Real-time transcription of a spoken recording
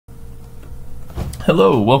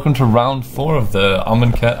Hello, welcome to round 4 of the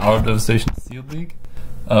Cat Hour of Devastation Sealed League.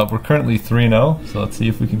 We're currently 3-0, so let's see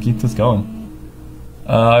if we can keep this going.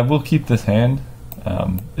 I will keep this hand.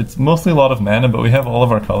 It's mostly a lot of mana, but we have all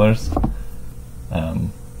of our colors,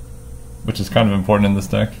 which is kind of important in this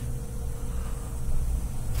deck.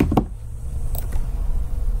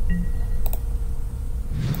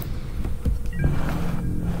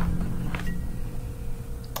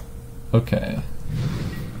 Okay.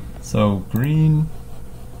 So green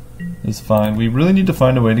is fine. We really need to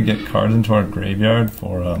find a way to get cards into our graveyard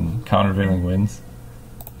for countervailing winds.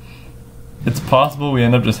 It's possible we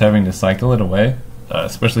end up just having to cycle it away,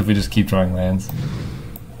 especially if we just keep drawing lands,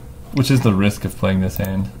 which is the risk of playing this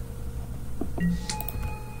hand.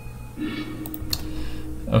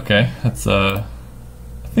 Okay, that's I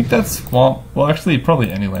think that's swamp. Well, actually, probably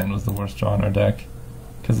any land was the worst draw in our deck,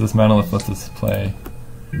 because this Manolith lets us play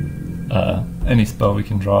any spell we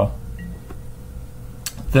can draw.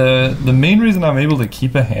 The main reason I'm able to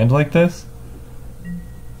keep a hand like this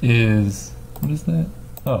is... what is that?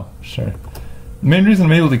 Oh, sure. The main reason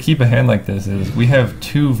I'm able to keep a hand like this is we have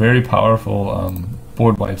two very powerful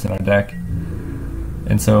board wipes in our deck.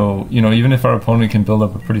 And so, you know, even if our opponent can build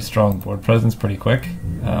up a pretty strong board presence pretty quick,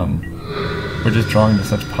 we're just drawing to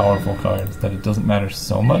such powerful cards that it doesn't matter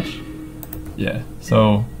so much. Yeah,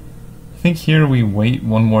 so I think here we wait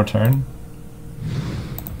one more turn.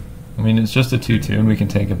 I mean, it's just a 2-2 and we can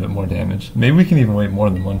take a bit more damage. Maybe we can even wait more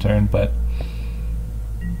than one turn, but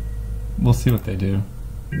we'll see what they do.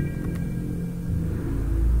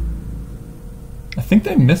 I think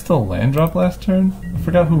they missed a land drop last turn. I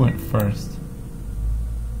forgot who went first.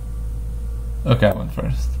 Okay, I went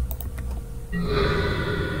first.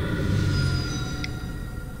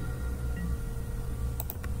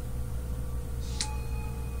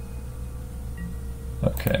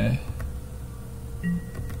 Okay.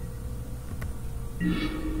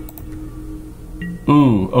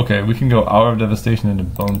 Ooh, okay, we can go Hour of Devastation into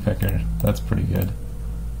Bone Picker. That's pretty good.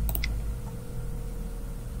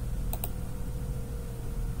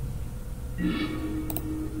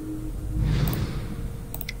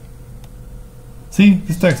 See,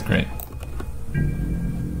 this deck's great.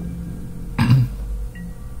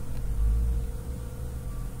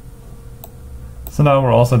 So now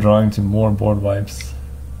we're also drawing to more board wipes.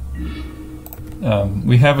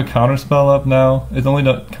 We have a counter spell up now. It only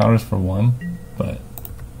counters for one, but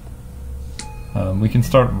we can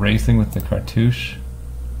start racing with the cartouche.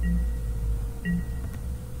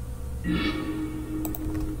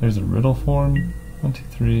 There's a riddle form. 1, 2,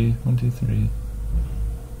 3, 1, 2, 3.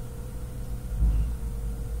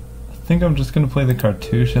 I think I'm just gonna play the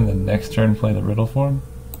cartouche and the next turn play the riddle form.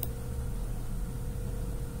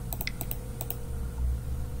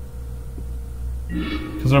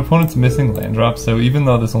 Because our opponent's missing land drops, so even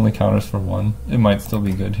though this only counters for one, it might still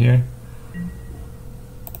be good here.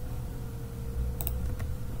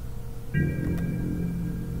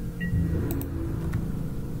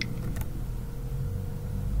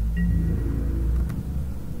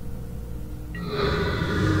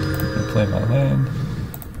 I play my land.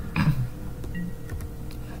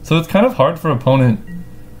 So it's kind of hard for opponent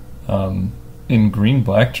in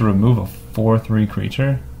green-black to remove a 4/3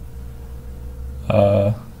 creature.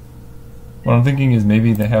 What I'm thinking is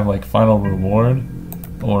maybe they have like Final Reward,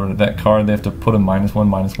 or that card they have to put a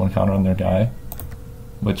 -1/-1 counter on their guy,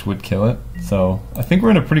 which would kill it. So I think we're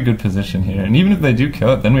in a pretty good position here. And even if they do kill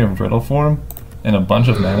it, then we have Riddle Form and a bunch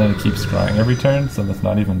of mana to keep scrying every turn, so that's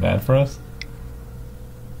not even bad for us.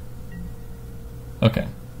 Okay,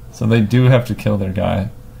 so they do have to kill their guy,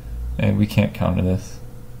 and we can't counter this.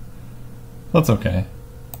 That's okay.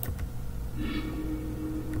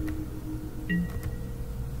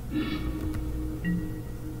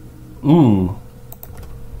 Ooh.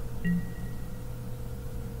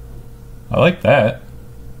 I like that.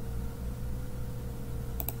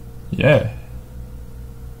 Yeah.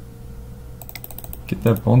 Get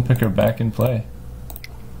that Bone Picker back in play.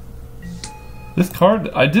 This card,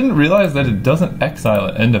 I didn't realize that it doesn't exile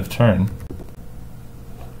at end of turn.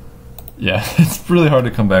 Yeah, it's really hard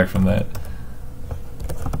to come back from that.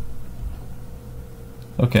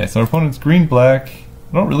 Okay, so our opponent's green-black.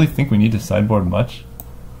 I don't really think we need to sideboard much.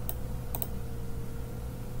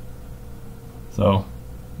 So,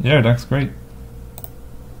 yeah, our deck's great.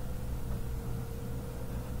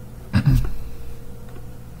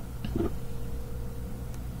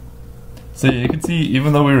 So yeah, you can see,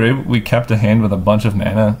 even though we kept a hand with a bunch of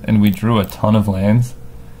mana and we drew a ton of lands,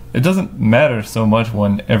 it doesn't matter so much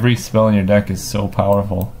when every spell in your deck is so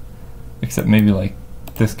powerful, except maybe like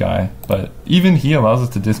this guy, but even he allows us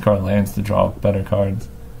to discard lands to draw better cards.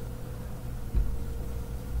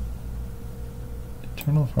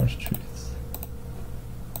 Eternal of Harsh Truths.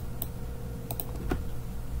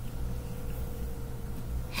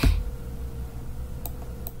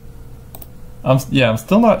 I'm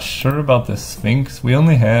still not sure about the Sphinx. We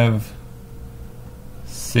only have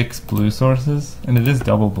 6 blue sources, and it is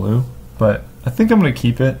double blue, but I think I'm going to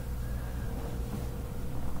keep it.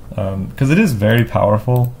 Because it is very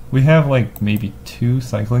powerful. We have like maybe 2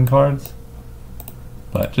 cycling cards,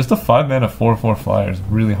 but just a 5 mana 4/4 flyer is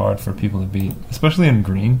really hard for people to beat, especially in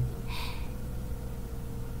green.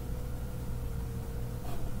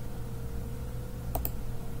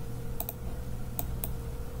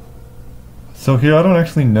 So here I don't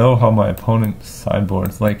actually know how my opponent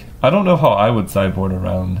sideboards. Like, I don't know how I would sideboard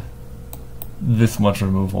around this much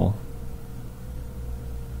removal.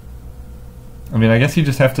 I mean, I guess you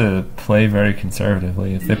just have to play very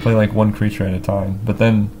conservatively if they play like 1 creature at a time, but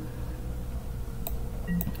then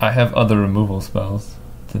I have other removal spells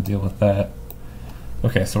to deal with that.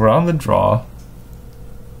 Okay, so we're on the draw.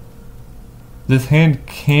 This hand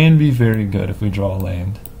can be very good if we draw a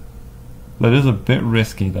land. That is a bit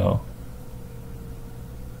risky though.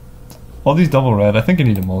 All these double red, I think I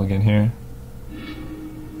need a mulligan here.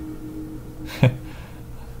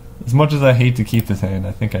 As much as I hate to keep this hand,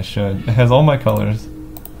 I think I should. It has all my colors.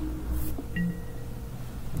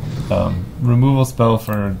 Removal spell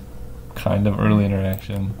for kind of early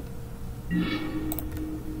interaction.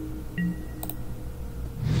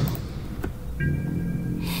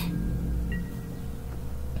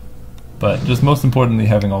 But just most importantly,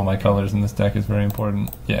 having all my colors in this deck is very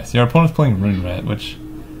important. Yeah, see, our opponent's playing Rune Rat, which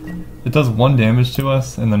it does 1 damage to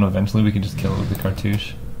us, and then eventually we can just kill it with the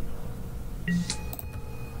cartouche.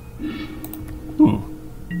 Ooh.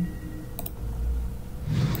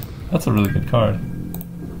 That's a really good card.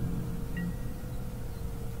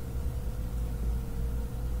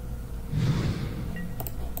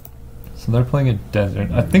 So they're playing a desert.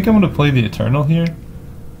 I think I'm going to play the Eternal here.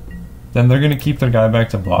 Then they're going to keep their guy back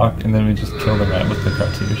to block, and then we just kill the rat with the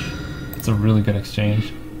cartouche. It's a really good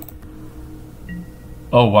exchange.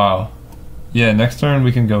 Oh wow. Yeah, next turn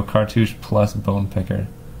we can go cartouche plus bone picker.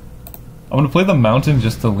 I'm going to play the mountain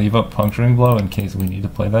just to leave up puncturing blow in case we need to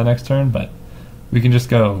play that next turn, but we can just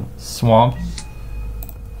go swamp,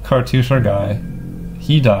 cartouche our guy,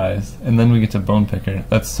 he dies, and then we get to bone picker.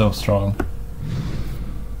 That's so strong.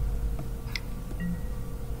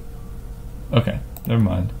 Okay, never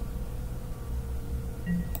mind.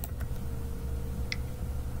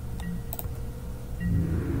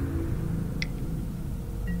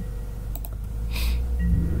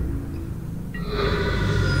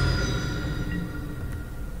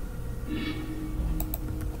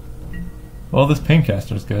 Well, this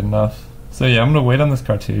Paincaster is good enough. So yeah, I'm going to wait on this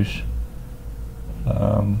cartouche.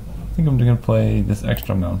 I think I'm going to play this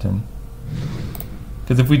extra mountain.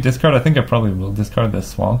 Because if we discard, I think I probably will discard this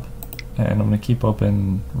swamp. And I'm going to keep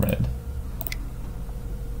open red.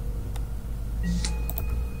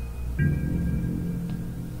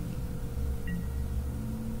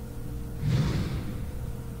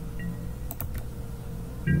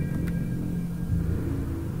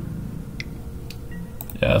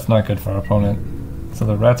 Yeah, that's not good for our opponent. So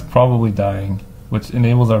the rat's probably dying, which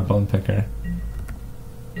enables our bone picker.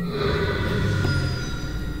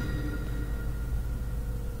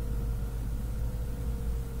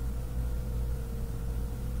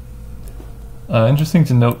 Interesting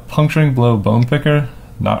to note, puncturing blow, bone picker,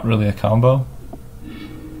 not really a combo.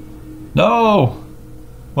 No!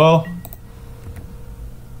 Well,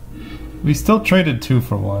 we still traded 2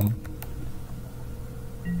 for 1.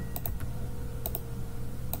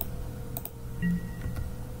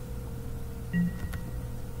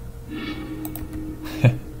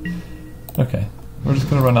 Okay, we're just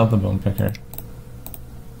gonna run out the bone picker.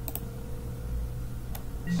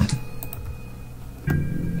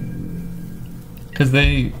 Because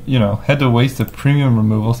they, you know, had to waste a premium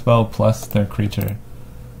removal spell plus their creature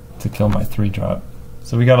to kill my 3-drop.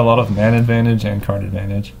 So we got a lot of mana advantage and card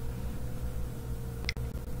advantage.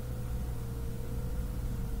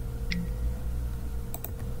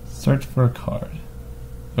 Search for a card.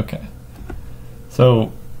 Okay.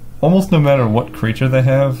 So, almost no matter what creature they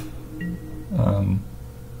have,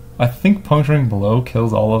 I think Puncturing Blow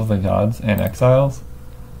kills all of the gods and exiles.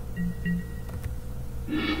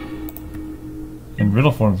 And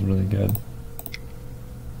Riddle Form's really good.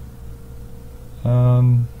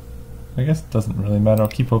 I guess it doesn't really matter. I'll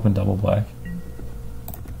keep open double black.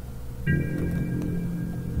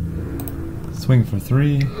 Swing for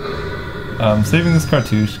 3. Saving this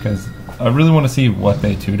cartouche because I really want to see what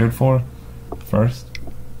they tutored for first.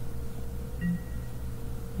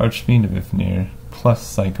 Archfiend of Ifnir plus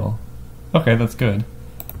cycle. Okay, that's good.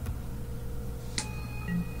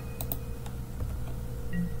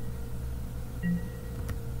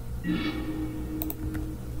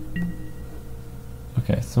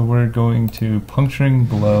 So we're going to Puncturing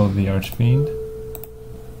Blow the Archfiend.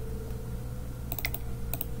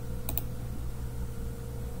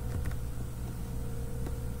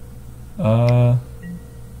 So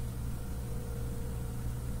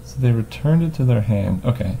they returned it to their hand.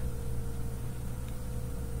 Okay.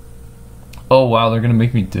 Oh wow, they're gonna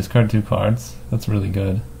make me discard 2 cards? That's really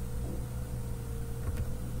good.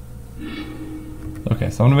 Okay,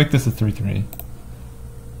 so I'm gonna make this a 3/3.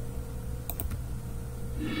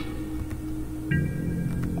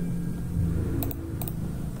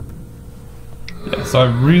 Yeah, so I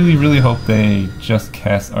really hope they just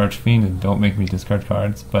cast Archfiend and don't make me discard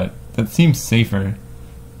cards, but that seems safer.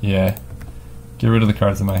 Yeah. Get rid of the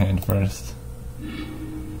cards in my hand first.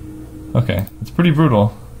 Okay, it's pretty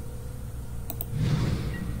brutal.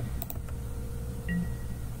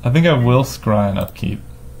 I think I will scry an upkeep.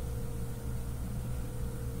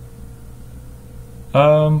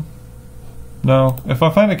 No. If I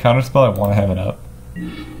find a counterspell, I want to have it up.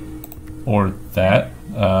 Or that.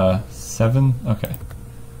 7? Okay.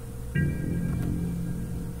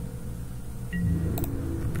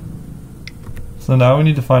 So now we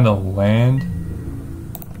need to find a land.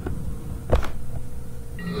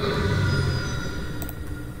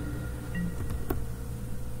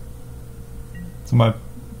 So my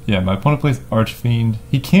opponent plays Archfiend.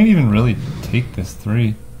 He can't even really take this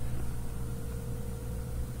 3.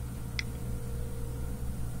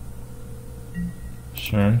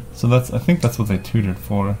 Sure. So I think that's what they tutored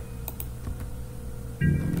for.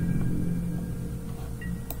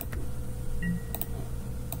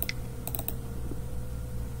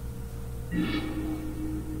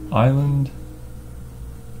 Island.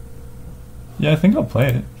 Yeah, I think I'll play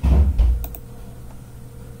it.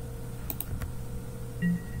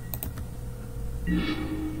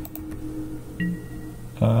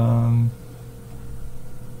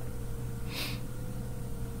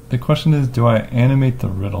 The question is, do I animate the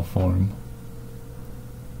riddle form?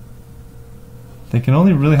 They can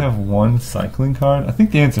only really have 1 cycling card. I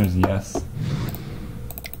think the answer is yes.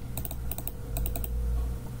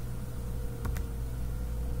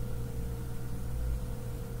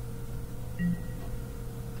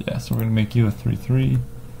 Yeah, so we're gonna make you a 3/3.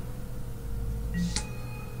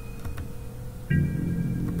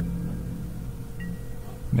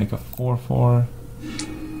 Make a 4/4.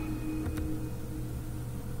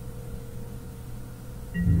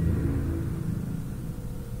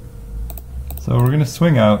 So we're gonna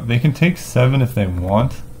swing out. They can take 7 if they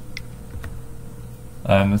want.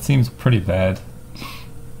 That seems pretty bad.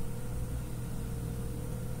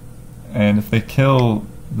 And if they kill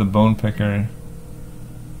the Bone Picker,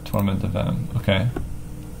 Torment of Venom. Okay.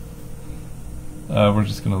 We're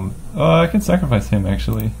just gonna... Oh, I can sacrifice him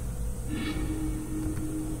actually.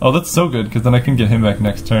 Oh, that's so good, because then I can get him back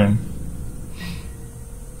next turn.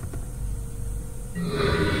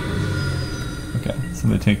 Okay, so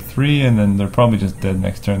they take 3, and then they're probably just dead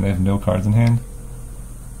next turn. They have no cards in hand.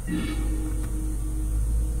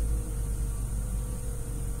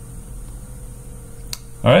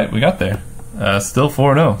 Alright, we got there. Still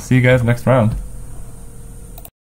 4-0. See you guys next round.